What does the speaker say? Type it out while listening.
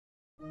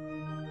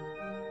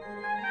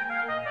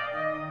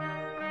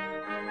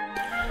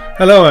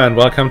Hello and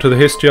welcome to the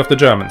History of the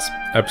Germans,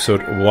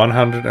 episode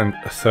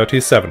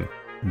 137,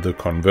 The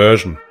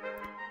Conversion.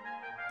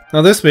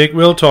 Now this week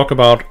we'll talk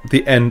about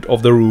the end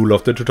of the rule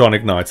of the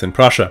Teutonic Knights in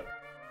Prussia.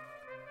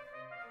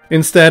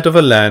 Instead of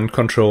a land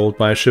controlled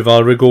by a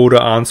chivalric order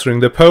answering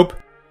the Pope,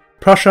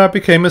 Prussia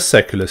became a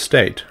secular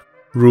state,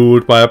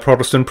 ruled by a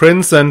Protestant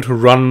prince and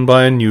run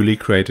by a newly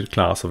created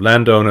class of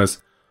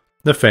landowners,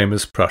 the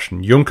famous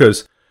Prussian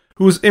Junkers,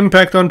 whose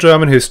impact on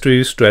German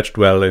history stretched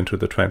well into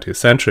the 20th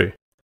century.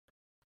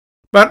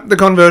 But the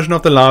conversion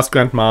of the last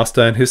Grand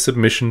Master and his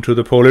submission to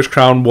the Polish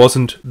crown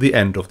wasn't the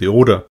end of the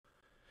order.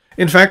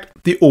 In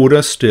fact, the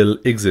order still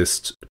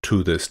exists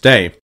to this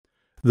day,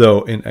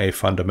 though in a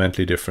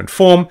fundamentally different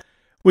form,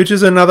 which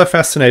is another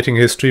fascinating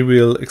history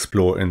we'll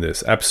explore in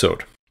this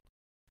episode.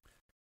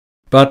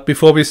 But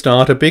before we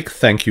start, a big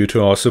thank you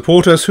to our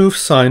supporters who've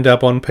signed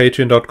up on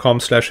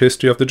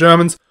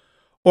patreon.com/historyofthegermans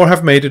or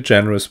have made a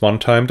generous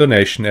one-time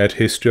donation at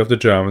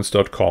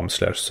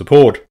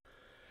historyofthegermans.com/support.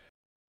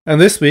 And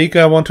this week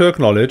I want to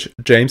acknowledge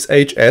James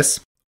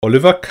H.S.,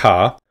 Oliver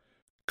K.,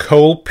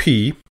 Cole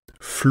P.,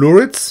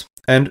 Fluritz,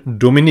 and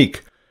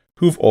Dominique,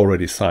 who've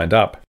already signed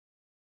up.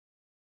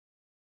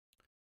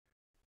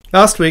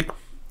 Last week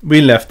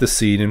we left the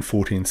scene in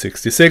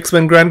 1466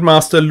 when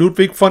Grandmaster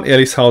Ludwig von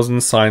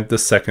Ehrlichshausen signed the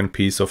Second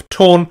Peace of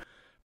Thorn,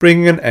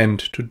 bringing an end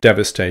to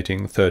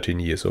devastating 13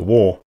 years of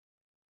war.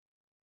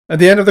 At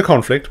the end of the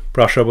conflict,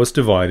 Prussia was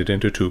divided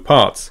into two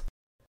parts.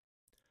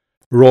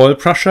 Royal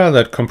Prussia,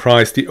 that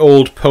comprised the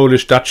old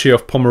Polish Duchy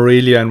of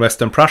Pomerania and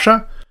Western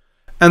Prussia,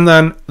 and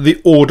then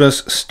the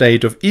Order's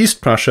state of East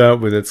Prussia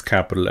with its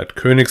capital at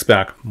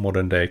Königsberg,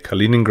 modern-day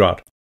Kaliningrad.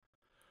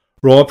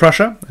 Royal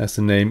Prussia, as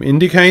the name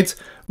indicates,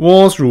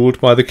 was ruled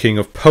by the King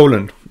of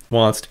Poland,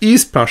 whilst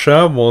East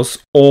Prussia was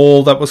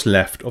all that was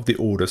left of the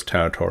Order's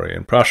territory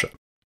in Prussia.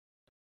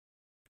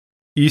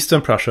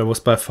 Eastern Prussia was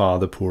by far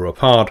the poorer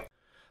part.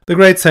 The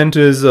great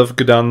centres of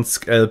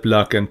Gdansk,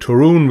 Elbląg and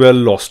Torun were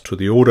lost to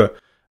the Order,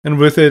 and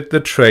with it the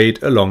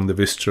trade along the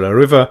Vistula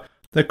River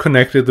that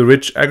connected the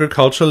rich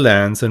agricultural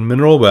lands and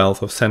mineral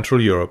wealth of Central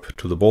Europe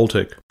to the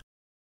Baltic.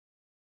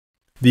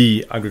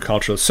 The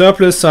agricultural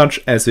surplus,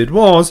 such as it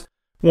was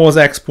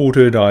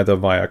exported either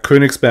via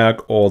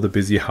Königsberg or the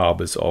busy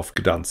harbours of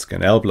Gdansk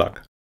and Elbląg.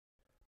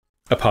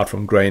 Apart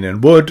from grain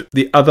and wood,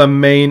 the other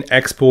main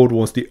export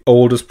was the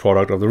oldest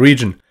product of the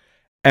region,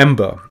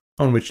 amber,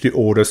 on which the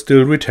Order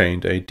still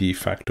retained a de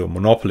facto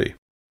monopoly.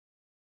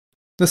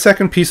 The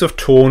Second Peace of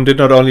Thorn did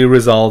not only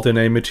result in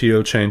a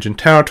material change in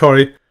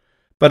territory,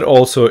 but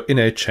also in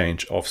a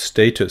change of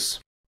status.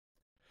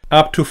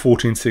 Up to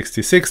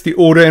 1466, the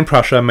Order in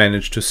Prussia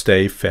managed to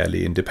stay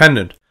fairly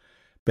independent.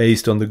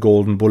 Based on the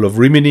Golden Bull of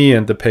Rimini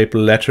and the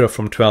papal letter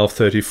from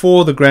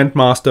 1234, the Grand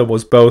Master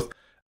was both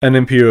an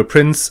imperial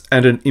prince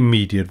and an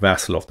immediate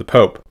vassal of the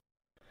Pope.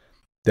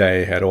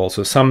 They had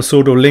also some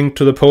sort of link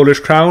to the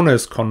Polish crown,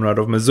 as Conrad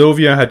of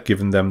Mazovia had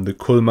given them the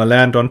Kulma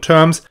land on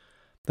terms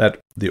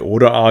that the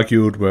Order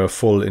argued were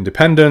full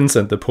independence,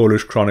 and the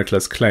Polish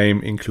chronicler's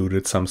claim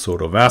included some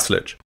sort of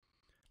vassalage.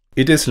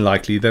 It is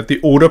likely that the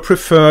Order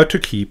preferred to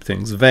keep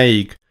things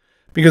vague,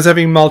 because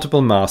having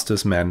multiple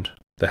masters meant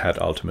they had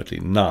ultimately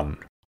none.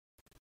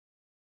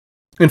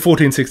 In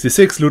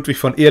 1466, Ludwig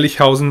von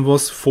Ehrlichhausen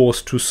was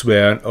forced to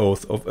swear an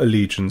oath of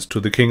allegiance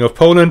to the King of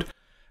Poland,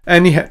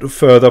 and he had to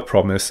further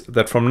promise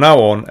that from now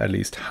on at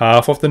least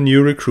half of the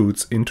new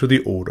recruits into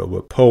the Order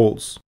were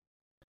Poles.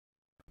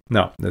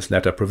 Now, this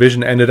latter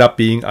provision ended up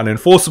being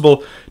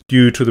unenforceable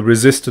due to the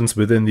resistance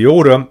within the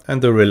Order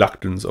and the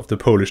reluctance of the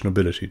Polish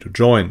nobility to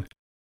join.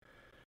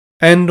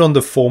 And on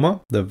the former,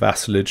 the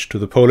vassalage to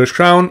the Polish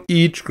crown,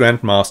 each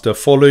Grand Master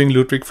following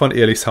Ludwig von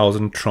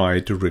Ehrlichshausen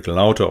tried to wriggle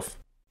out of.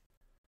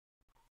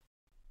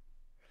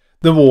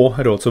 The war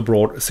had also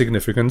brought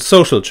significant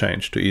social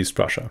change to East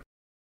Prussia.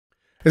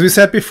 As we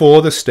said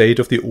before, the state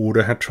of the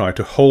Order had tried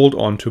to hold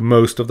on to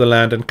most of the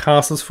land and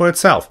castles for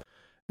itself,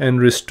 and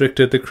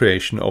restricted the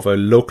creation of a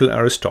local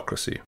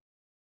aristocracy.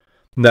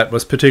 That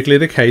was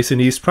particularly the case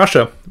in East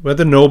Prussia, where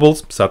the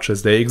nobles, such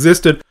as they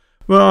existed,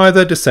 were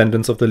either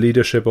descendants of the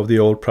leadership of the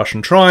old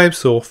Prussian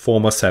tribes or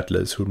former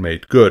settlers who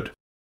made good.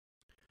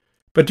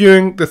 But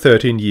during the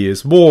 13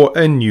 Years' War,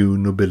 a new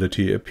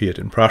nobility appeared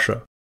in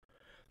Prussia.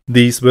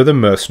 These were the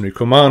mercenary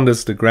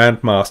commanders the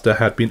Grand Master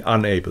had been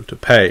unable to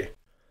pay.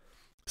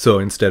 So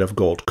instead of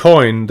gold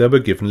coin, they were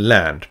given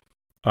land,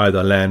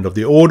 either land of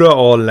the Order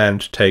or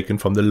land taken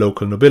from the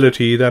local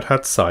nobility that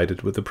had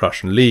sided with the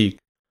Prussian League.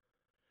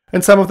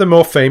 And some of the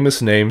more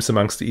famous names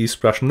amongst the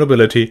East Prussian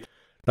nobility,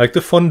 like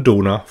the von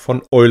Dohna,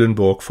 von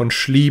Eulenburg, von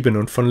Schlieben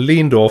and von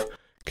Lehndorf,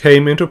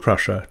 came into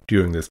Prussia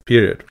during this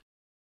period.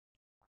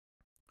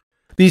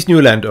 These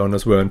new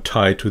landowners weren't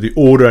tied to the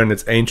Order and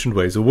its ancient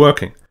ways of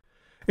working.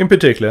 In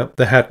particular,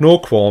 they had no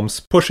qualms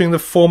pushing the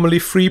formerly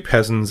free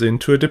peasants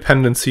into a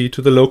dependency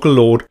to the local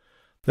lord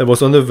that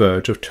was on the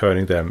verge of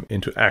turning them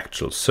into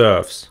actual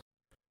serfs.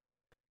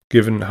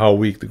 Given how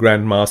weak the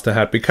Grand Master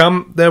had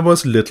become, there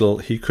was little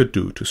he could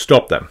do to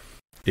stop them,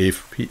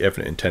 if he ever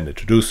intended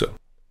to do so.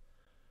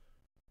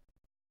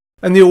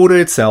 And the Order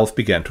itself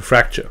began to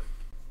fracture.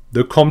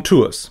 the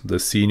comtures, the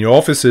senior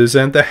officers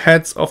and the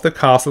heads of the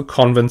castle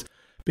convents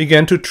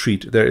began to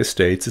treat their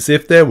estates as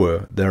if they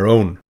were their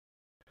own.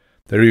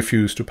 They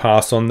refused to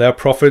pass on their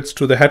profits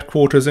to the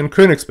headquarters in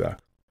Königsberg.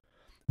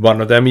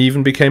 One of them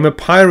even became a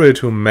pirate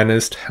who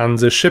menaced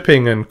Hanse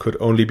shipping and could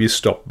only be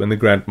stopped when the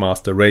Grand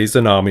Master raised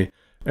an army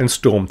and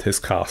stormed his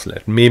castle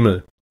at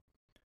Memel.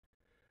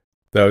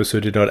 Those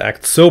who did not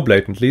act so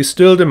blatantly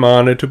still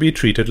demanded to be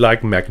treated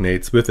like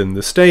magnates within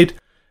the state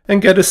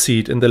and get a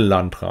seat in the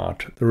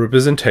Landrat, the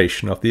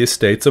representation of the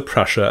estates of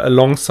Prussia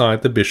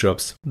alongside the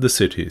bishops, the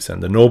cities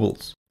and the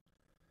nobles.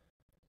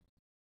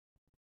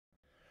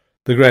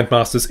 The Grand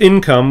Master's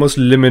income was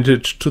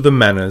limited to the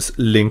manors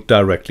linked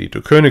directly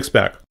to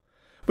Königsberg,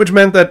 which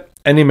meant that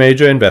any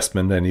major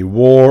investment, any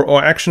war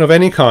or action of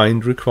any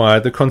kind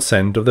required the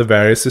consent of the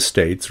various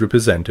estates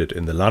represented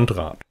in the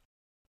Landrat.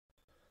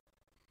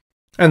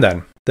 And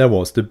then there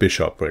was the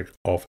bishopric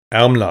of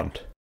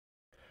Ermland.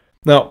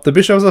 Now, the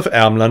bishops of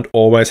Ermland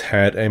always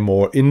had a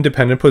more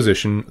independent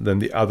position than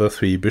the other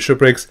three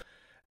bishoprics,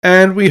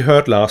 and we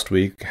heard last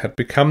week had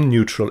become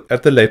neutral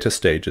at the later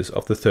stages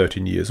of the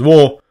 13 Years'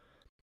 War,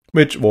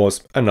 which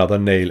was another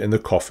nail in the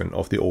coffin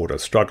of the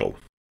order's struggle.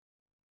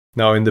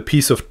 Now, in the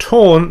Peace of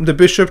Thorn, the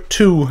bishop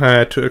too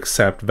had to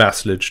accept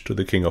vassalage to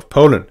the King of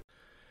Poland,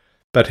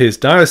 but his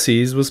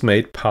diocese was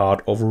made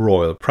part of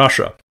Royal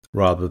Prussia,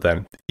 rather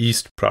than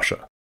East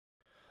Prussia.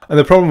 And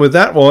the problem with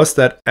that was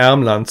that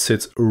Ermland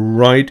sits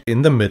right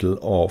in the middle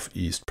of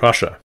East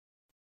Prussia.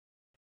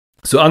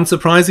 So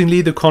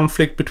unsurprisingly, the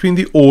conflict between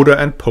the Order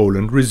and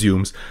Poland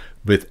resumes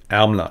with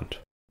Ermland.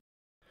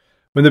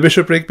 When the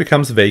bishopric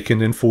becomes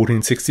vacant in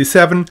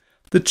 1467,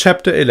 the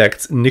chapter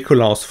elects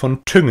Nikolaus von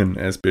Thüngen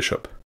as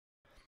bishop.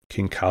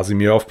 King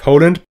Casimir of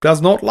Poland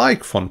does not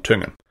like von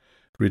Thüngen,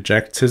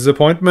 rejects his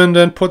appointment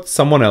and puts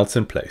someone else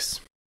in place.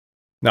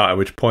 Now, at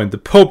which point the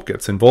Pope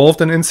gets involved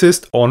and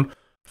insists on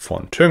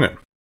von Thüngen.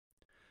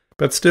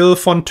 But still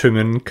von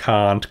Thüngen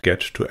can't get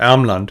to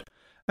Ermland,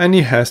 and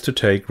he has to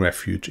take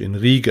refuge in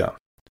Riga,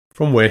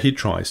 from where he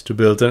tries to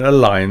build an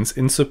alliance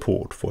in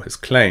support for his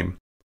claim.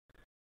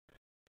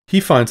 He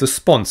finds a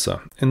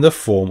sponsor in the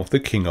form of the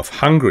King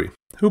of Hungary,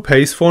 who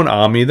pays for an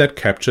army that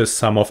captures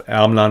some of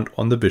Ermland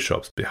on the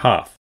bishop's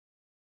behalf.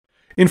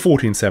 In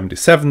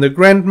 1477, the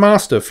Grand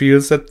Master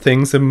feels that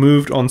things have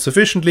moved on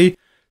sufficiently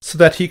so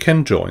that he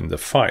can join the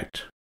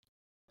fight.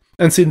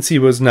 And since he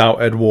was now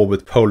at war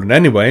with Poland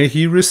anyway,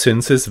 he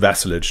rescinds his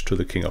vassalage to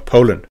the King of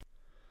Poland.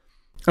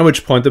 At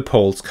which point the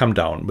Poles come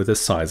down with a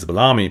sizable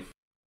army.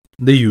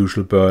 The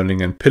usual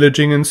burning and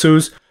pillaging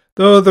ensues,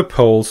 though the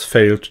Poles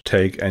fail to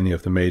take any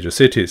of the major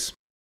cities.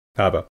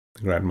 However,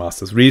 the Grand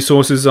Master's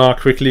resources are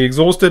quickly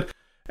exhausted,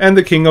 and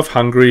the King of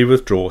Hungary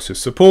withdraws his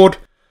support,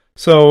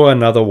 so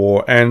another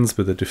war ends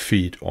with the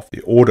defeat of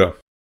the Order.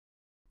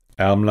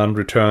 Ermland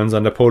returns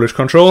under Polish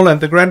control,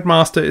 and the Grand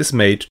Master is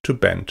made to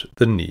bend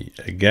the knee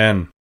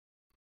again.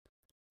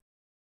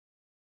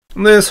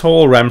 This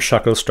whole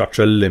ramshackle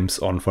structure limps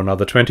on for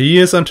another 20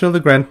 years until the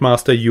Grand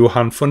Master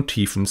Johann von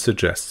Tiefen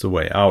suggests a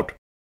way out.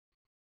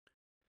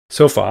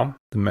 So far,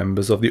 the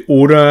members of the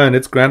Order and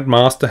its Grand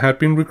Master had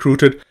been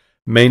recruited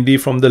mainly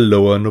from the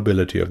lower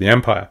nobility of the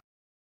empire.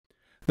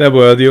 There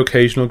were the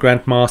occasional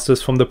Grand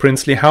Masters from the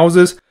princely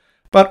houses,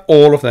 but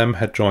all of them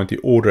had joined the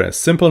Order as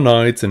simple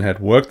knights and had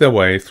worked their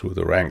way through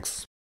the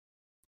ranks.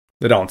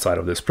 The downside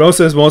of this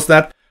process was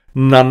that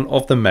none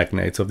of the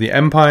magnates of the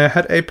empire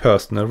had a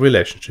personal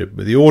relationship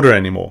with the Order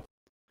anymore.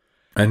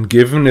 And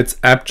given its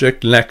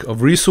abject lack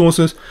of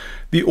resources,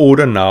 the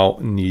Order now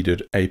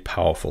needed a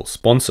powerful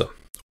sponsor,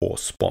 or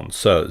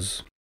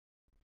sponsors.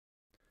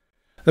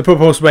 The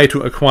proposed way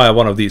to acquire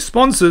one of these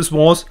sponsors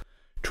was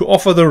to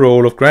offer the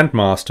role of Grand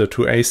Master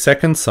to a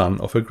second son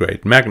of a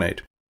great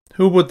magnate,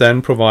 who would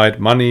then provide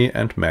money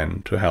and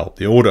men to help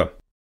the Order.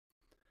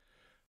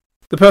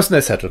 The person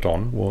they settled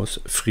on was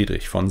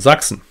Friedrich von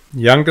Sachsen,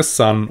 youngest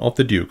son of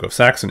the Duke of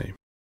Saxony.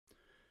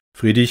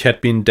 Friedrich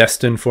had been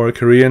destined for a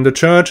career in the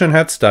church and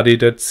had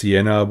studied at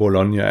Siena,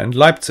 Bologna and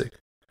Leipzig.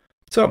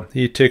 So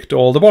he ticked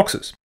all the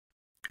boxes.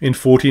 In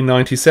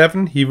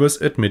 1497 he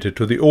was admitted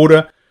to the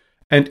Order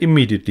and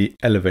immediately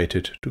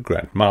elevated to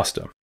Grand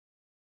Master.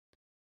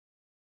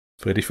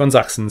 Friedrich von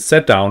Sachsen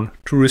sat down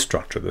to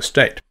restructure the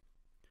state.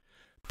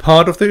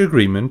 Part of the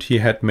agreement he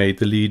had made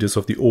the leaders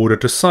of the Order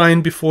to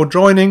sign before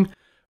joining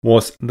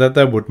was that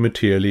they would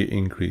materially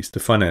increase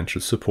the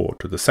financial support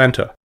to the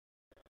centre.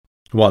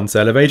 Once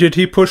elevated,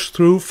 he pushed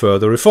through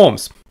further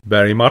reforms,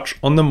 very much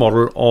on the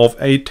model of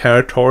a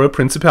territorial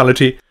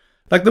principality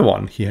like the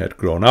one he had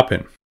grown up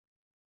in.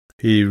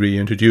 He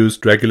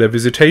reintroduced regular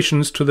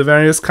visitations to the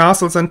various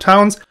castles and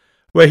towns,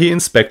 where he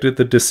inspected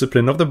the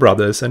discipline of the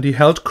brothers and he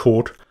held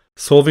court,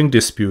 solving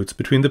disputes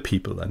between the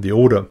people and the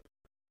Order.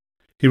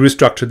 He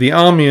restructured the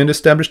army and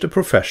established a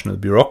professional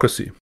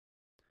bureaucracy.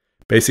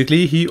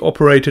 Basically, he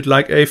operated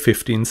like a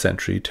 15th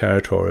century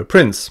territorial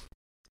prince.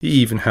 He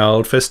even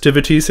held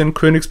festivities in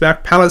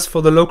Königsberg Palace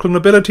for the local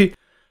nobility,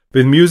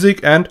 with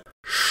music and,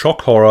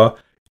 shock horror,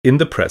 in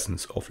the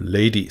presence of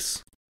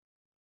ladies.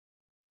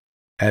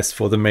 As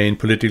for the main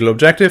political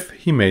objective,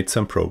 he made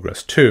some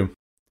progress too.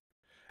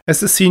 As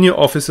the senior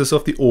officers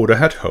of the order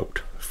had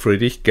hoped,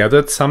 Friedrich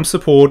gathered some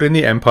support in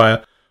the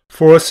empire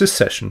for a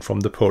secession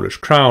from the Polish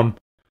crown.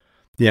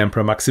 The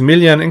Emperor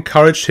Maximilian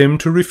encouraged him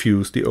to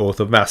refuse the oath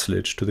of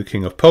vassalage to the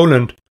King of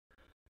Poland.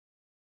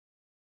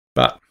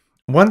 But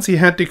once he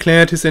had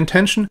declared his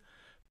intention,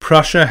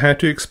 Prussia had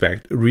to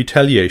expect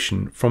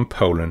retaliation from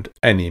Poland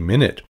any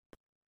minute.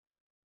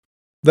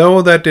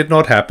 Though that did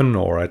not happen,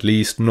 or at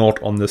least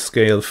not on the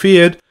scale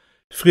feared,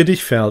 Friedrich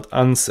felt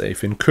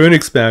unsafe in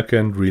Königsberg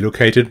and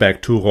relocated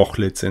back to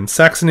Rochlitz in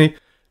Saxony,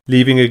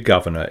 leaving a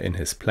governor in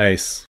his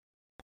place.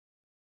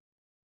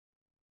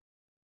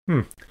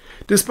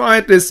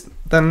 Despite this,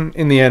 then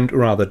in the end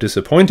rather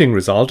disappointing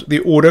result, the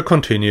order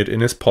continued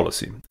in its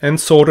policy and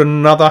sought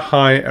another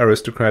high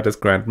aristocrat as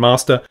Grand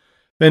Master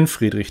when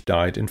Friedrich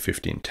died in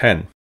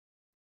 1510.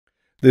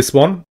 This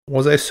one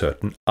was a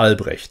certain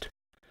Albrecht,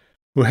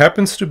 who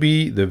happens to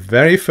be the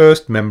very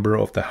first member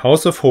of the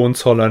House of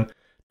Hohenzollern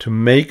to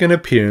make an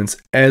appearance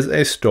as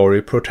a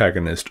story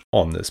protagonist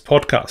on this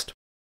podcast.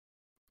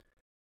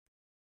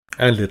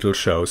 And little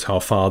shows how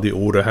far the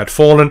order had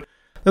fallen,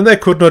 and they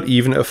could not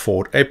even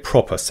afford a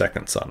proper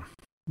second son,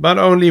 but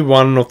only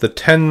one of the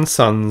 10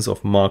 sons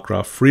of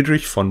Markgraf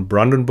Friedrich von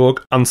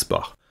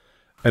Brandenburg-Ansbach,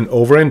 an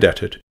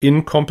over-indebted,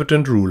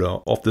 incompetent ruler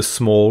of the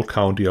small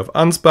county of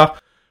Ansbach,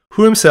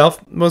 who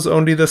himself was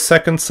only the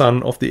second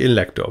son of the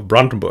Elector of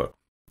Brandenburg.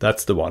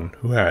 That's the one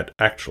who had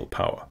actual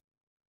power.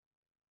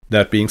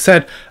 That being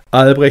said,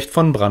 Albrecht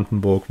von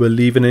Brandenburg will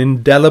leave an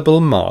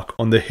indelible mark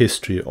on the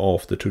history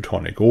of the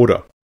Teutonic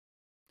Order.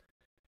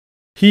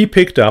 He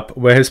picked up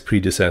where his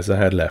predecessor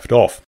had left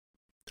off.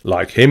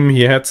 Like him,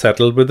 he had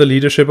settled with the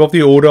leadership of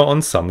the order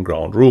on some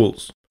ground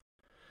rules.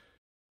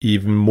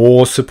 Even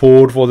more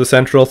support for the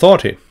central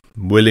authority,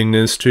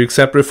 willingness to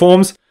accept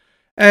reforms,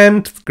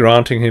 and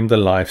granting him the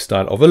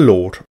lifestyle of a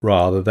lord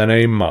rather than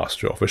a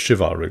master of a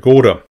chivalric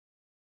order.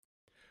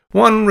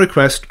 One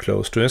request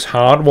close to his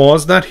heart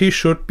was that he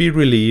should be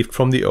relieved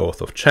from the oath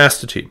of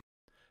chastity.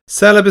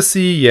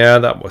 Celibacy, yeah,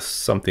 that was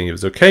something he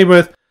was okay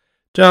with,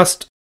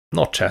 just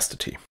not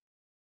chastity.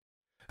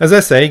 As I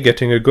say,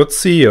 getting a good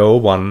CEO,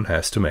 one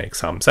has to make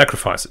some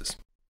sacrifices.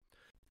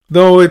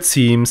 Though it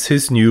seems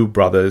his new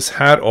brothers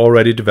had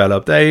already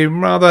developed a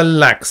rather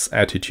lax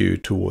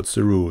attitude towards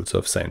the rules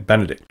of Saint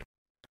Benedict.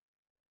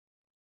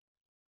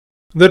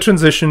 The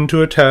transition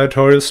to a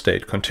territorial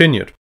state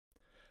continued.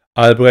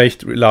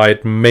 Albrecht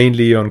relied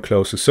mainly on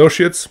close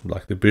associates,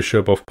 like the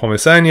Bishop of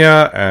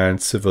Pomerania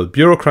and civil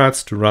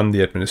bureaucrats to run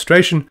the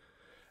administration,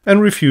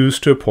 and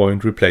refused to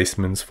appoint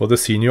replacements for the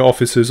senior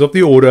officers of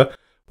the order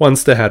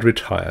once they had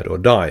retired or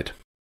died.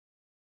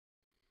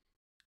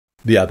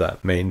 The other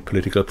main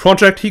political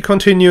project he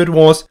continued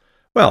was,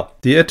 well,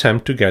 the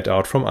attempt to get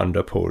out from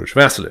under Polish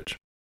vassalage.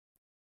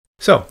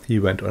 So he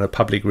went on a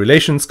public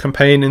relations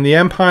campaign in the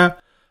empire,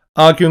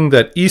 arguing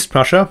that East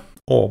Prussia,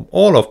 or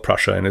all of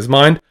Prussia in his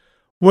mind,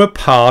 were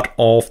part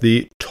of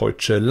the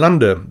Deutsche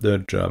Lande,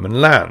 the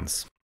German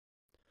lands.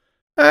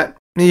 And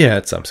he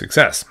had some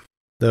success.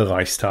 The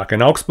Reichstag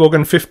in Augsburg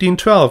in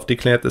 1512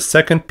 declared the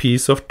second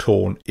Peace of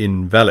Thorn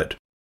invalid.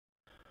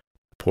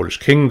 The Polish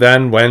king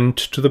then went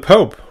to the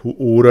Pope, who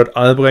ordered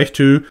Albrecht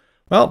to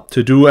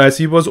do as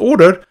he was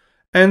ordered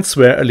and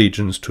swear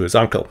allegiance to his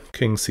uncle,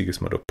 King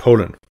Sigismund of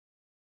Poland.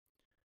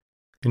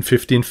 In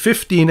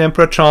 1515,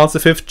 Emperor Charles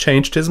V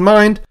changed his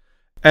mind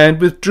and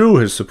withdrew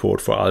his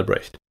support for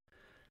Albrecht.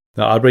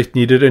 Now Albrecht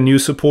needed a new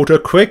supporter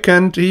quick,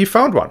 and he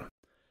found one.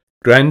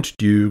 Grand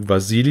Duke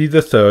Vasily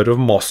III of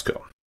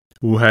Moscow,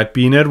 who had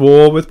been at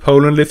war with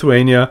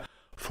Poland-Lithuania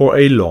for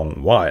a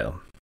long while.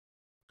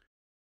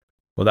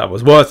 What that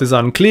was worth is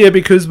unclear,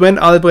 because when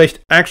Albrecht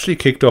actually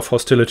kicked off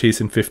hostilities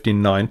in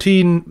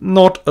 1519,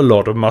 not a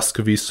lot of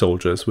Muscovy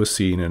soldiers were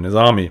seen in his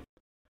army.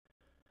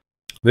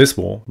 This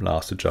war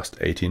lasted just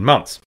 18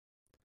 months.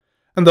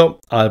 And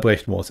though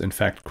Albrecht was in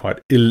fact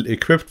quite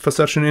ill-equipped for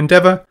such an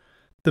endeavour,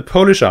 the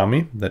Polish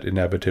army that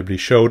inevitably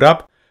showed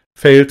up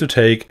failed to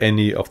take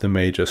any of the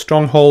major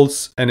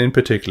strongholds, and in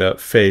particular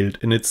failed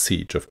in its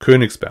siege of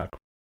Königsberg.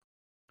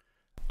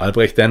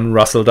 Albrecht then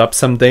rustled up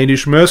some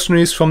Danish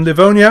mercenaries from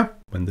Livonia,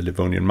 when the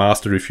Livonian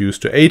master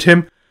refused to aid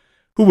him,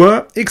 who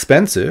were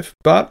expensive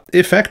but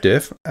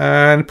effective,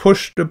 and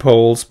pushed the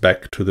Poles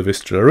back to the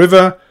Vistula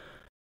River,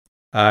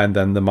 and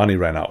then the money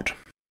ran out.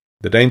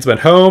 The Danes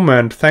went home,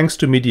 and thanks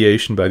to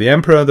mediation by the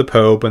Emperor, the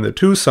Pope, and the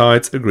two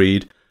sides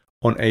agreed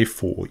on a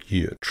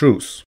 4-year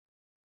truce.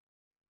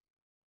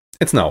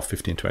 It's now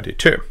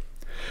 1522,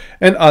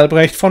 and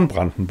Albrecht von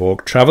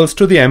Brandenburg travels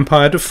to the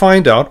Empire to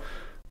find out,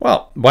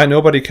 why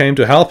nobody came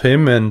to help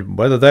him and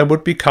whether they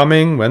would be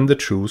coming when the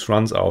truce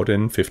runs out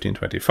in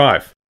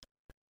 1525.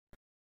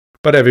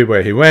 But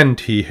everywhere he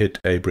went, he hit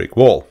a brick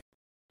wall.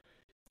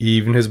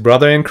 Even his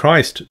brother in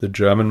Christ, the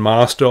German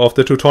master of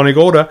the Teutonic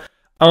Order,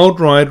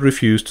 outright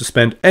refused to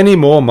spend any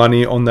more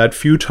money on that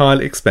futile,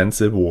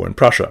 expensive war in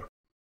Prussia.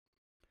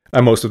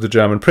 And most of the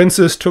German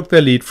princes took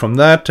their lead from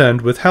that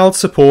and withheld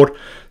support,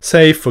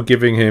 save for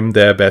giving him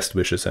their best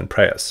wishes and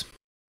prayers.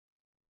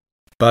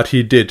 But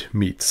he did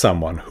meet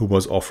someone who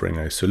was offering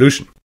a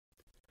solution.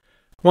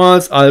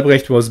 Whilst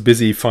Albrecht was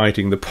busy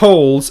fighting the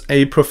Poles,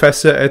 a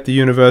professor at the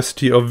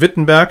University of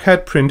Wittenberg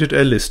had printed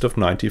a list of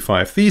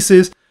 95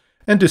 theses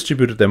and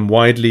distributed them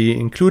widely,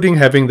 including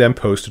having them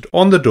posted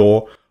on the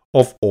door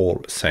of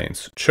All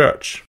Saints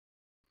Church.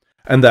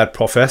 And that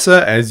professor,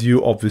 as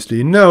you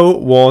obviously know,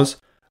 was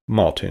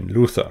Martin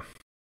Luther.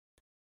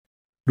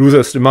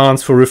 Luther's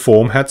demands for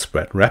reform had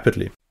spread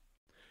rapidly.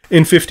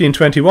 In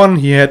 1521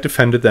 he had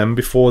defended them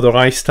before the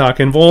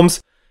Reichstag in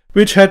Worms,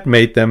 which had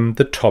made them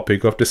the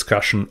topic of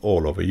discussion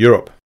all over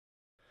Europe.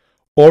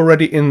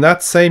 Already in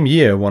that same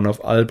year, one of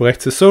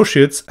Albrecht's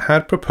associates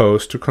had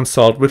proposed to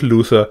consult with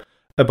Luther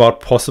about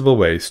possible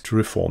ways to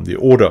reform the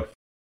order.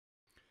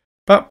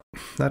 But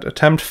that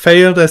attempt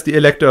failed, as the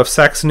Elector of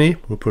Saxony,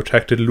 who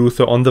protected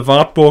Luther on the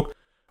Wartburg,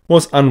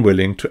 was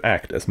unwilling to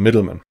act as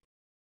middleman.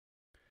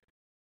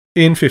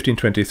 In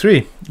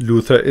 1523,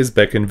 Luther is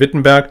back in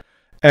Wittenberg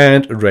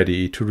and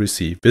ready to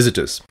receive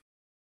visitors.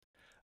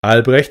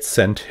 Albrecht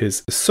sent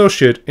his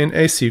associate in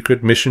a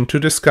secret mission to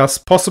discuss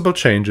possible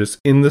changes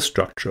in the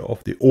structure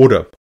of the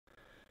order.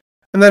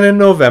 And then in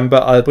November,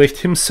 Albrecht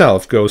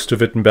himself goes to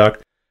Wittenberg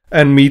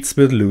and meets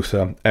with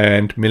Luther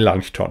and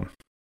Melanchthon.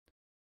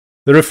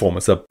 The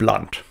reformers are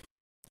blunt.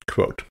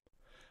 Quote,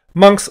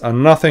 "Monks are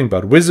nothing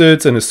but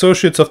wizards and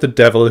associates of the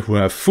devil who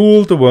have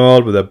fooled the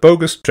world with their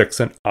bogus tricks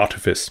and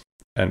artifice."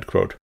 End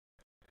quote.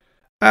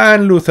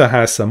 And Luther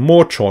has some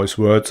more choice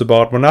words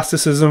about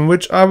monasticism,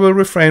 which I will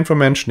refrain from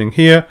mentioning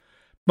here,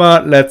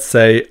 but let's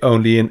say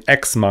only an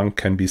ex-monk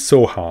can be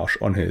so harsh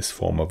on his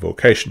former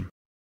vocation.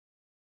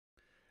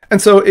 And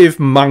so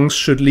if monks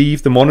should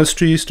leave the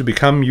monasteries to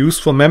become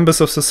useful members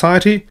of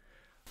society,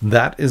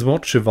 that is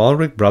what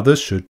chivalric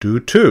brothers should do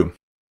too.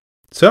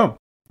 So,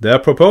 their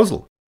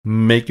proposal: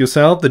 make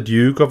yourself the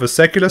duke of a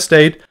secular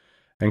state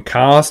and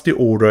cast the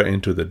order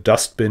into the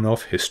dustbin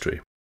of history.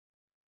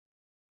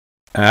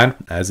 And,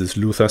 as is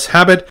Luther's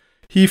habit,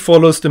 he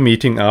follows the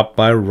meeting up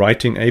by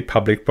writing a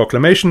public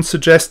proclamation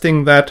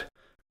suggesting that,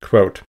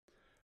 quote,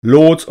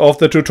 "Lords of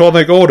the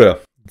Teutonic Order,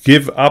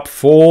 give up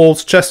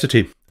false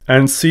chastity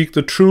and seek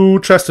the true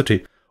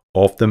chastity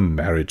of the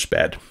marriage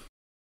bed."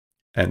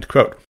 End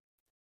quote.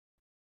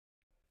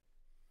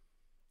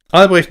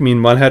 Albrecht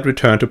meanwhile had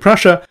returned to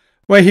Prussia,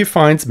 where he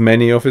finds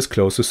many of his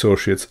close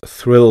associates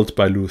thrilled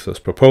by Luther's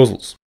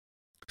proposals.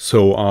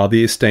 So are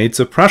the estates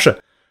of Prussia,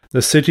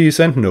 the cities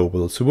and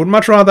nobles, who would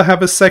much rather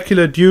have a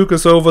secular duke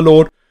as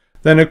overlord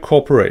than a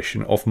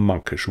corporation of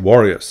monkish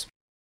warriors.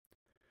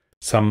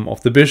 Some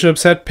of the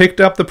bishops had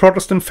picked up the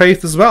Protestant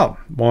faith as well,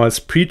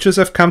 whilst preachers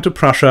have come to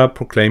Prussia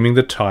proclaiming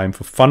the time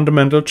for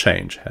fundamental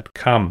change had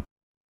come.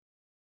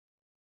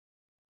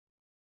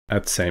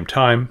 At the same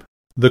time,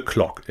 the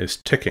clock is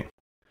ticking.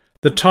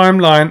 The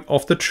timeline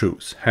of the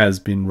truce has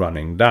been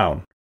running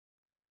down.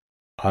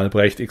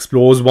 Albrecht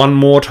explores one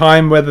more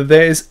time whether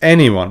there is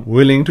anyone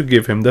willing to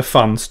give him the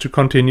funds to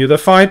continue the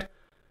fight,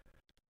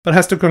 but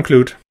has to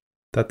conclude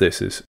that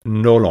this is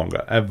no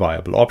longer a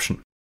viable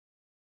option.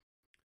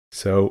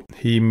 So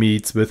he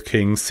meets with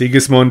King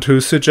Sigismund,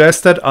 who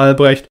suggests that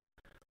Albrecht,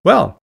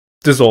 well,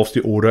 dissolves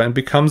the order and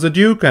becomes a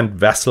duke and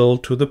vassal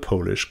to the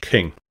Polish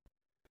king.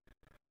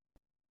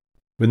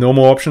 With no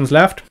more options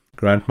left,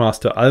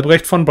 Grandmaster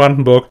Albrecht von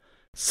Brandenburg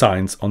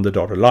signs on the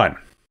dotted line,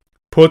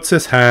 puts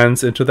his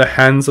hands into the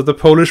hands of the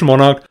Polish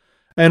monarch,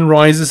 and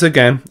rises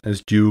again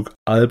as Duke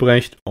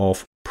Albrecht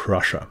of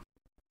Prussia.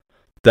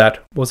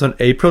 That was on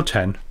April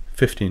 10,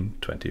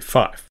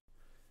 1525.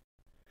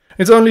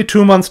 It's only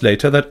 2 months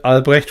later that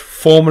Albrecht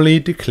formally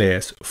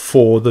declares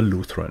for the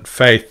Lutheran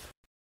faith.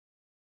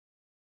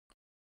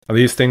 Are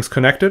these things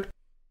connected?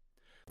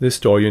 The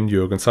historian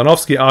Jürgen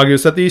Sarnowski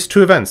argues that these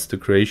two events, the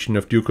creation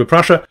of Ducal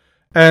Prussia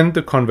and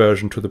the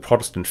conversion to the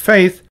Protestant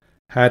faith,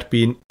 had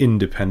been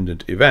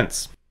independent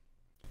events.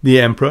 The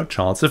Emperor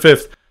Charles V,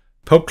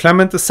 Pope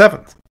Clement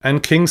VII,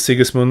 and King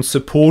Sigismund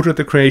supported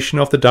the creation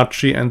of the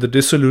duchy and the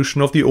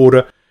dissolution of the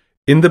order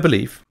in the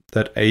belief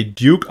that a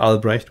Duke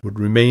Albrecht would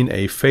remain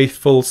a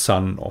faithful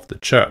son of the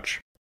Church.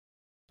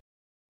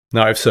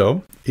 Now, if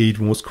so, it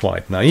was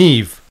quite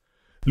naive.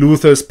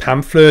 Luther's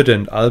pamphlet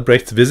and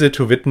Albrecht's visit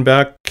to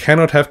Wittenberg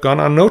cannot have gone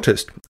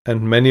unnoticed,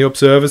 and many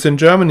observers in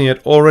Germany had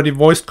already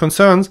voiced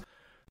concerns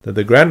that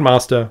the Grand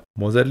Master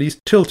was at least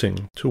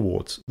tilting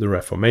towards the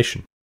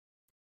Reformation.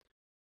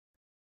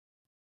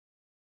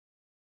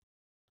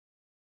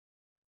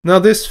 Now,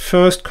 this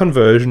first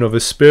conversion of a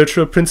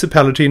spiritual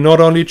principality not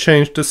only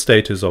changed the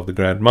status of the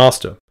Grand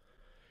Master,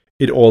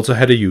 it also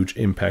had a huge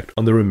impact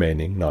on the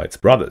remaining Knights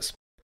brothers.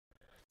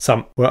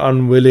 Some were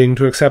unwilling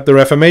to accept the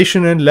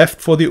Reformation and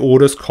left for the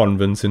order's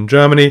convents in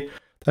Germany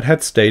that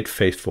had stayed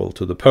faithful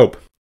to the Pope.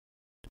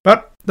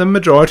 But the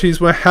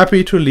majorities were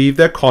happy to leave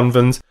their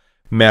convents,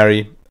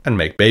 marry, and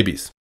make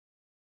babies.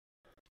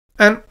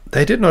 And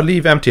they did not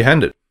leave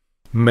empty-handed.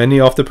 Many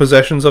of the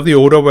possessions of the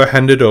order were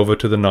handed over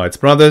to the Knights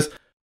brothers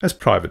as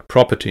private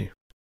property.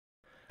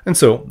 And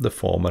so the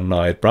former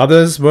Knight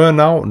brothers were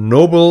now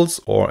nobles,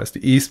 or as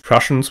the East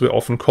Prussians were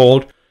often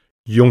called,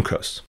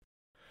 Junkers.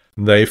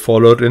 They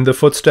followed in the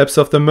footsteps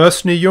of the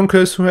mercenary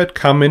Junkers who had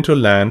come into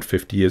land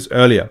 50 years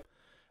earlier,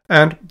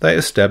 and they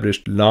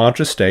established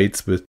large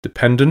estates with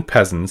dependent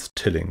peasants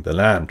tilling the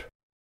land.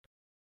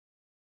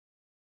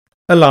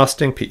 A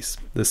lasting peace,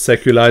 the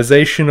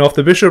secularization of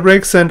the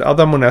bishoprics and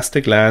other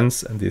monastic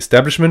lands, and the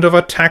establishment of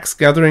a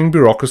tax-gathering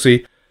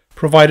bureaucracy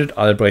provided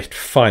Albrecht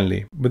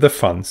finally with the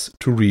funds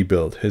to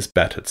rebuild his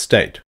battered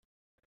state.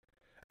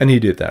 And he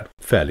did that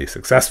fairly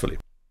successfully.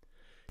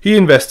 He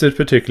invested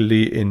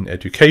particularly in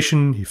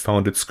education, he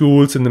founded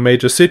schools in the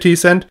major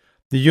cities and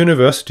the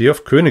University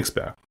of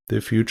Königsberg,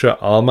 the future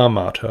alma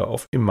mater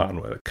of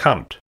Immanuel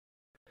Kant.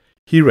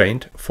 He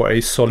reigned for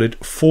a solid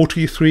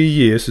 43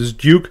 years as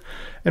duke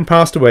and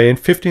passed away in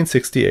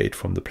 1568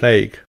 from the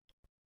plague.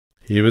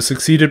 He was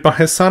succeeded by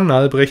his son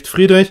Albrecht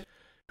Friedrich,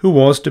 who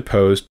was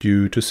deposed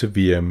due to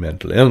severe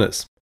mental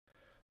illness.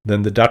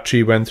 Then the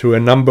duchy went through a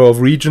number of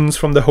regents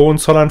from the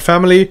Hohenzollern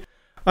family,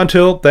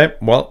 until they,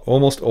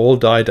 almost all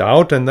died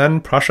out, and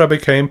then Prussia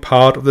became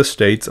part of the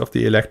states of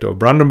the Elector of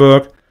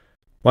Brandenburg,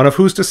 one of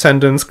whose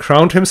descendants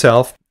crowned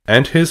himself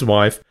and his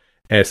wife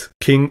as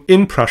King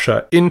in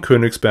Prussia in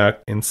Königsberg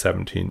in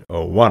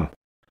 1701.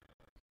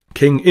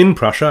 King in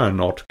Prussia and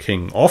not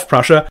King of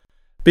Prussia,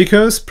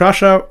 because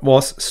Prussia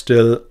was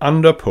still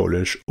under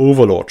Polish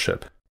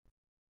overlordship.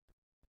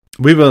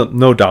 We will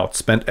no doubt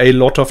spend a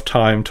lot of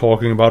time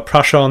talking about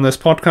Prussia on this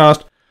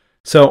podcast,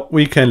 so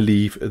we can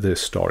leave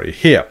this story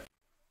here.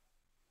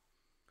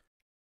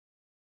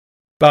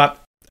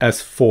 But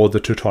as for the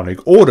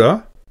Teutonic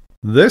Order,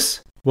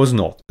 this was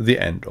not the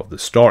end of the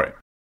story.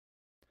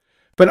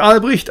 When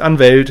Albrecht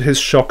unveiled his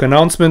shock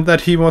announcement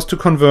that he was to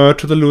convert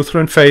to the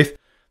Lutheran faith,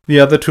 the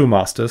other two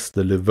masters,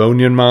 the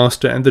Livonian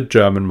master and the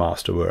German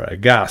master, were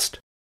aghast.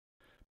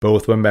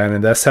 Both were men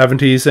in their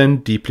 70s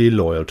and deeply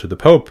loyal to the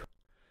Pope.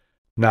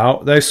 Now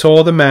they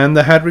saw the man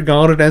they had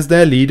regarded as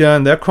their leader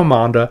and their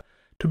commander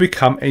to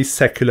become a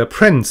secular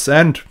prince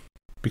and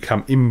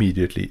become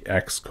immediately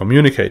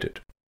excommunicated.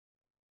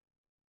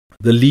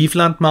 The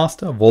Livland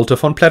master, Walter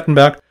von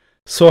Plettenberg,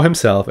 saw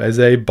himself as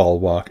a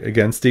bulwark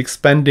against the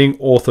expanding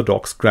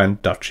Orthodox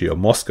Grand Duchy of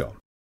Moscow.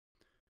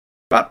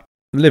 But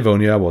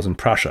Livonia wasn't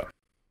Prussia.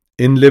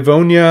 In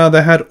Livonia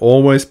there had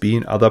always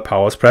been other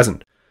powers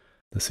present,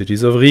 the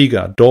cities of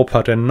Riga,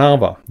 Dorpat and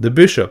Narva, the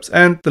bishops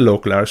and the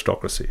local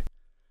aristocracy.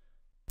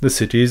 The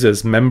cities,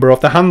 as member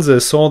of the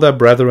Hanse, saw their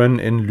brethren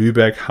in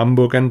Lübeck,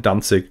 Hamburg and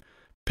Danzig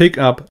pick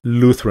up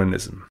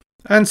Lutheranism,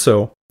 and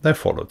so they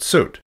followed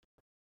suit.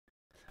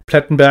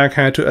 Plettenberg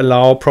had to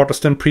allow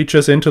Protestant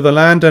preachers into the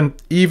land, and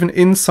even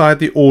inside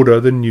the order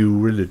the new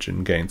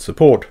religion gained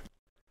support.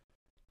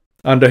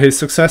 Under his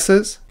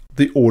successors,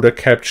 the order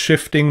kept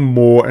shifting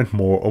more and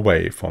more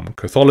away from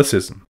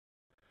Catholicism.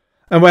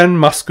 And when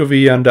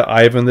Muscovy under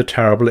Ivan the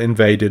Terrible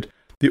invaded,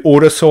 the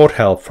order sought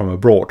help from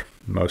abroad,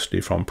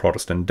 mostly from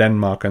Protestant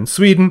Denmark and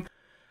Sweden,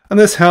 and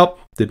this help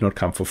did not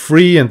come for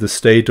free, and the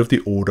state of the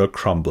order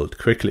crumbled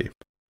quickly.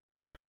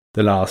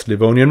 The last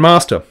Livonian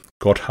master,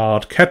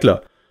 Gotthard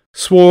Kettler,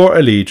 swore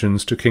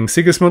allegiance to King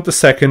Sigismund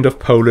II of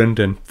Poland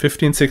in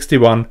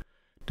 1561,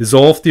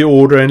 dissolved the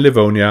order in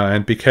Livonia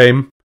and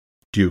became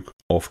Duke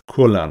of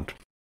Kurland.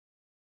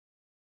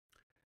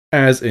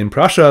 As in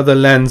Prussia, the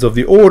lands of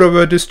the order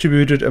were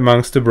distributed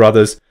amongst the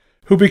brothers,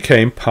 who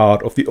became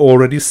part of the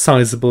already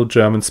sizable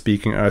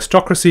German-speaking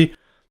aristocracy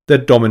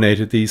that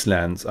dominated these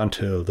lands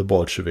until the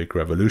Bolshevik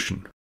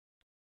Revolution.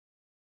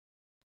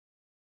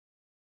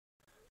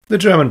 The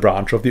German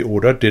branch of the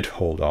order did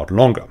hold out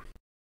longer.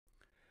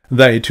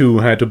 They too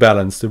had to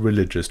balance the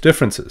religious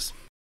differences.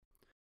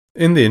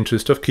 In the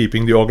interest of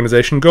keeping the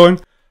organization going,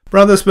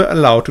 brothers were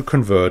allowed to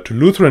convert to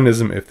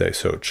Lutheranism if they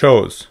so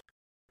chose.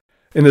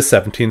 In the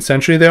 17th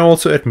century they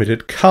also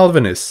admitted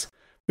Calvinists,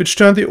 which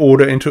turned the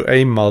order into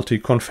a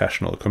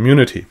multi-confessional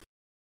community.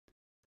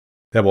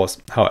 There was,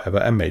 however,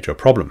 a major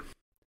problem.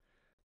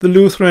 The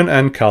Lutheran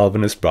and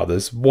Calvinist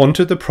brothers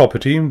wanted the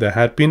property they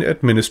had been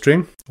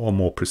administering, or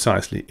more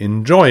precisely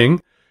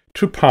enjoying,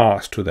 to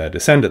pass to their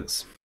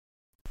descendants.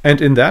 And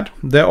in that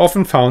they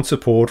often found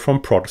support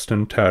from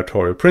Protestant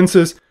territorial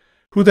princes,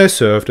 who they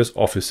served as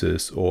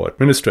officers or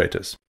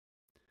administrators.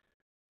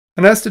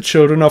 And as the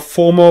children of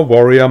former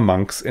warrior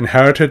monks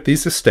inherited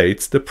these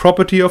estates, the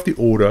property of the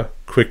order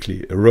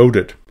quickly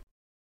eroded.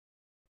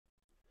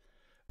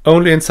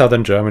 Only in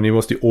southern Germany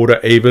was the order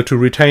able to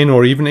retain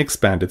or even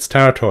expand its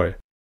territory.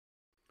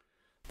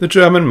 The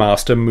German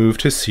master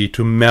moved his seat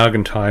to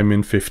Mergentheim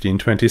in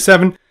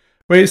 1527,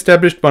 where he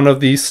established one of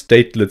these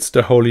statelets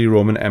the Holy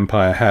Roman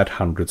Empire had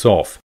hundreds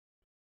of.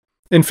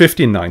 In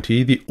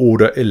 1590 the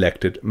order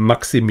elected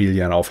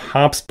Maximilian of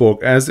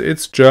Habsburg as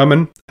its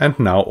German and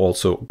now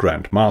also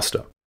Grand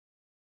Master.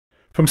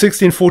 From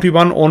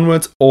 1641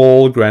 onwards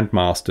all Grand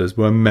Masters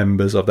were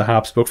members of the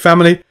Habsburg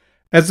family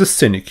as a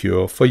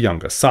sinecure for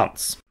younger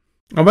sons.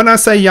 And when I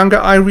say younger,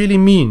 I really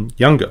mean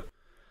younger.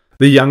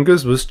 The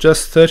youngest was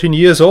just 13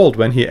 years old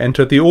when he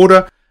entered the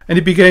order, and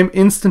he became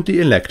instantly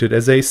elected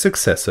as a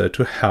successor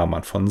to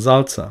Hermann von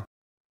Salza.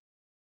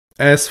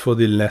 As for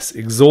the less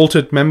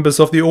exalted members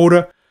of the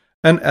order,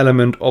 an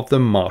element of the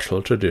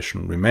martial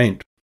tradition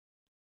remained.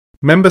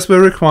 Members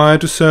were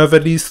required to serve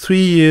at least 3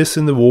 years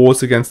in the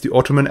wars against the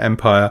Ottoman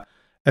Empire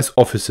as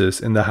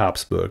officers in the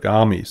Habsburg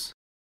armies.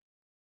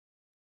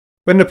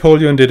 When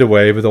Napoleon did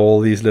away with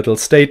all these little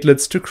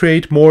statelets to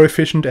create more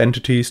efficient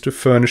entities to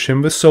furnish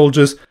him with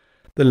soldiers,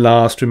 the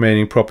last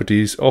remaining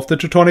properties of the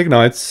Teutonic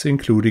Knights,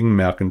 including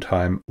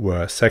Mergentheim,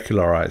 were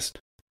secularized.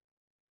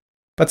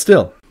 But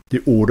still,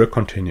 the order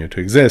continued to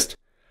exist.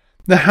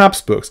 The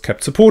Habsburgs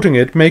kept supporting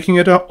it, making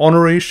it an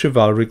honorary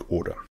chivalric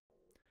order.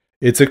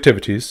 Its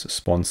activities,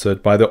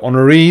 sponsored by the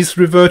honorees,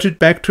 reverted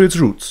back to its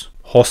roots,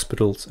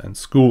 hospitals and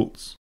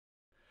schools.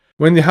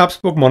 When the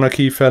Habsburg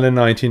monarchy fell in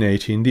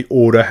 1918, the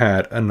order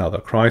had another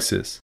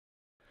crisis.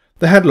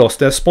 They had lost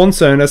their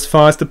sponsor, and as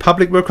far as the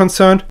public were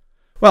concerned,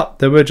 well,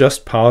 they were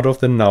just part of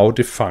the now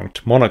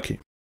defunct monarchy.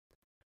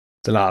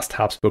 The last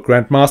Habsburg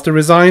Grand Master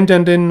resigned,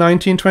 and in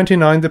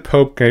 1929 the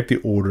Pope gave the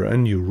order a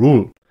new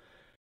rule.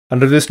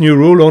 Under this new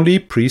rule, only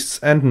priests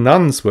and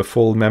nuns were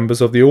full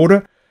members of the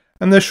order,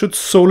 and they should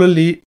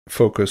solely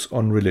focus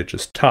on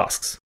religious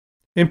tasks,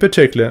 in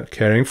particular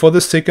caring for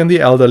the sick and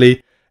the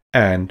elderly,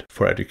 and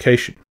for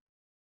education.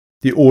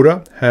 The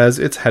order has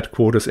its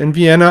headquarters in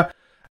Vienna,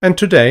 and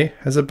today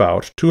has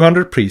about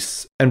 200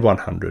 priests and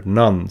 100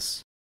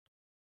 nuns.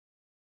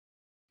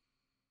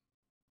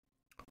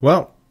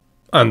 Well,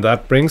 and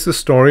that brings the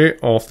story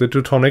of the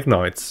Teutonic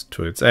Knights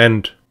to its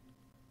end.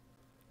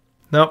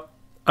 Now,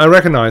 I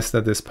recognize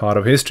that this part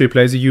of history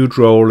plays a huge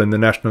role in the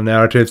national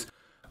narratives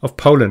of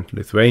Poland,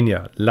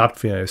 Lithuania,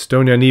 Latvia,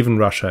 Estonia, and even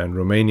Russia and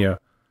Romania.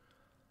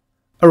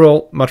 A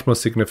role much more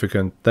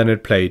significant than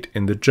it played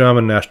in the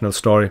German national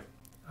story,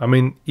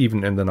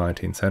 even in the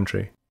 19th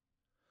century.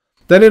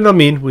 That did not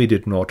mean we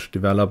did not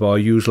develop our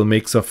usual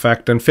mix of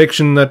fact and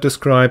fiction that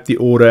described the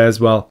order as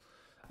well.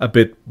 A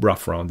bit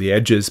rough around the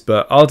edges,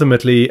 but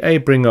ultimately a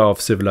bringer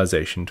of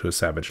civilization to a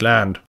savage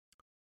land.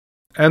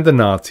 And the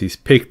Nazis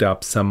picked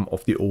up some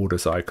of the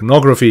order's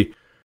iconography,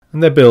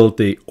 and they built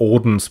the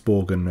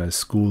Ordensburgen as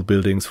school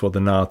buildings for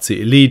the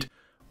Nazi elite,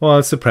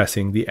 while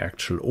suppressing the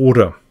actual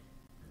order.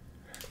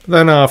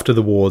 Then after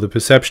the war, the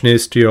perception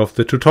history of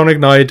the Teutonic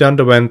Knight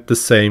underwent the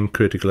same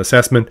critical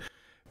assessment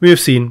we have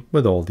seen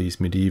with all these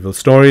medieval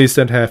stories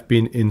that have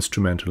been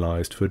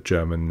instrumentalized for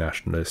German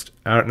nationalist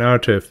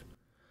narrative.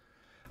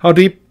 How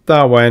deep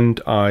that went,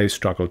 I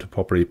struggle to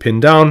properly pin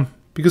down,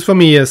 because for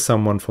me, as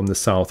someone from the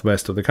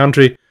southwest of the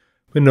country,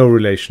 with no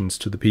relations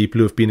to the people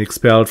who have been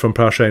expelled from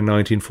Prussia in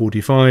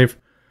 1945,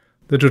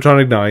 the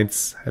Teutonic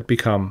Knights had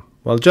become,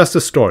 well, just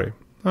a story,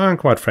 and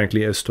quite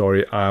frankly a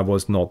story I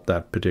was not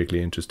that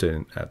particularly interested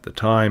in at the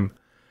time.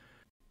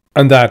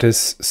 And that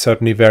is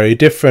certainly very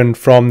different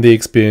from the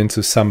experience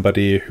of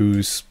somebody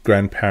whose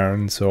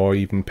grandparents or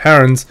even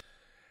parents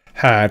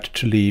had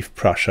to leave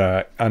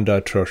Prussia under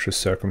atrocious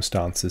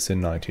circumstances in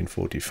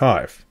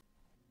 1945.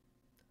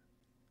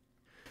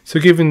 So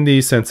given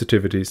these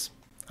sensitivities,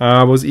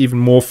 I was even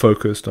more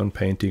focused on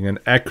painting an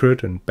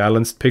accurate and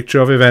balanced picture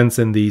of events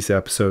in these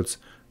episodes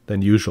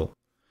than usual.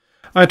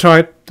 I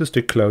tried to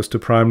stick close to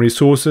primary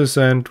sources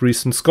and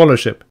recent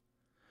scholarship.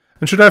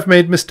 And should I have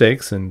made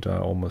mistakes, and I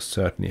almost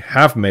certainly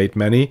have made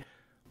many,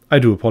 I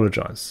do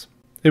apologize.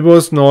 It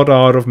was not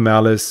out of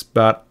malice,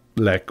 but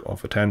lack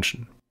of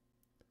attention.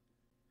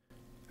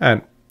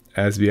 And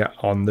as we are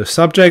on the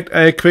subject,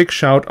 a quick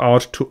shout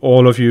out to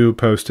all of you who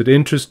posted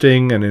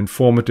interesting and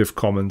informative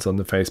comments on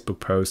the Facebook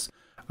posts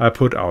I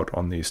put out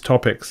on these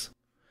topics.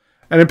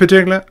 And in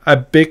particular, a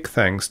big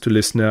thanks to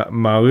listener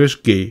Marius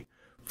G.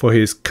 for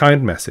his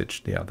kind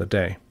message the other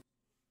day.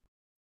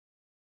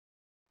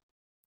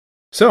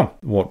 So,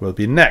 what will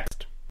be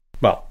next?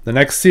 Well, the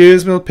next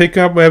series will pick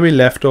up where we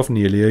left off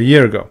nearly a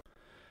year ago,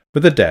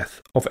 with the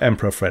death of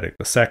Emperor Frederick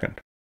II.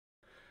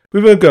 We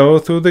will go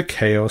through the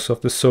chaos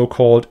of the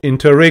so-called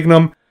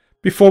interregnum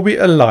before we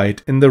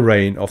alight in the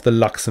reign of the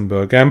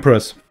Luxembourg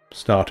emperors,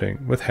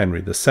 starting with Henry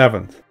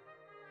VII.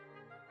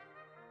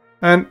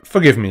 And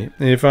forgive me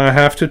if I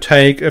have to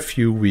take a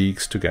few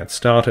weeks to get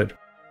started.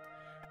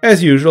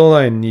 As usual,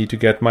 I need to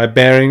get my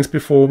bearings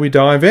before we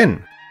dive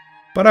in,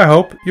 but I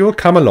hope you will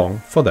come along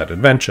for that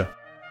adventure.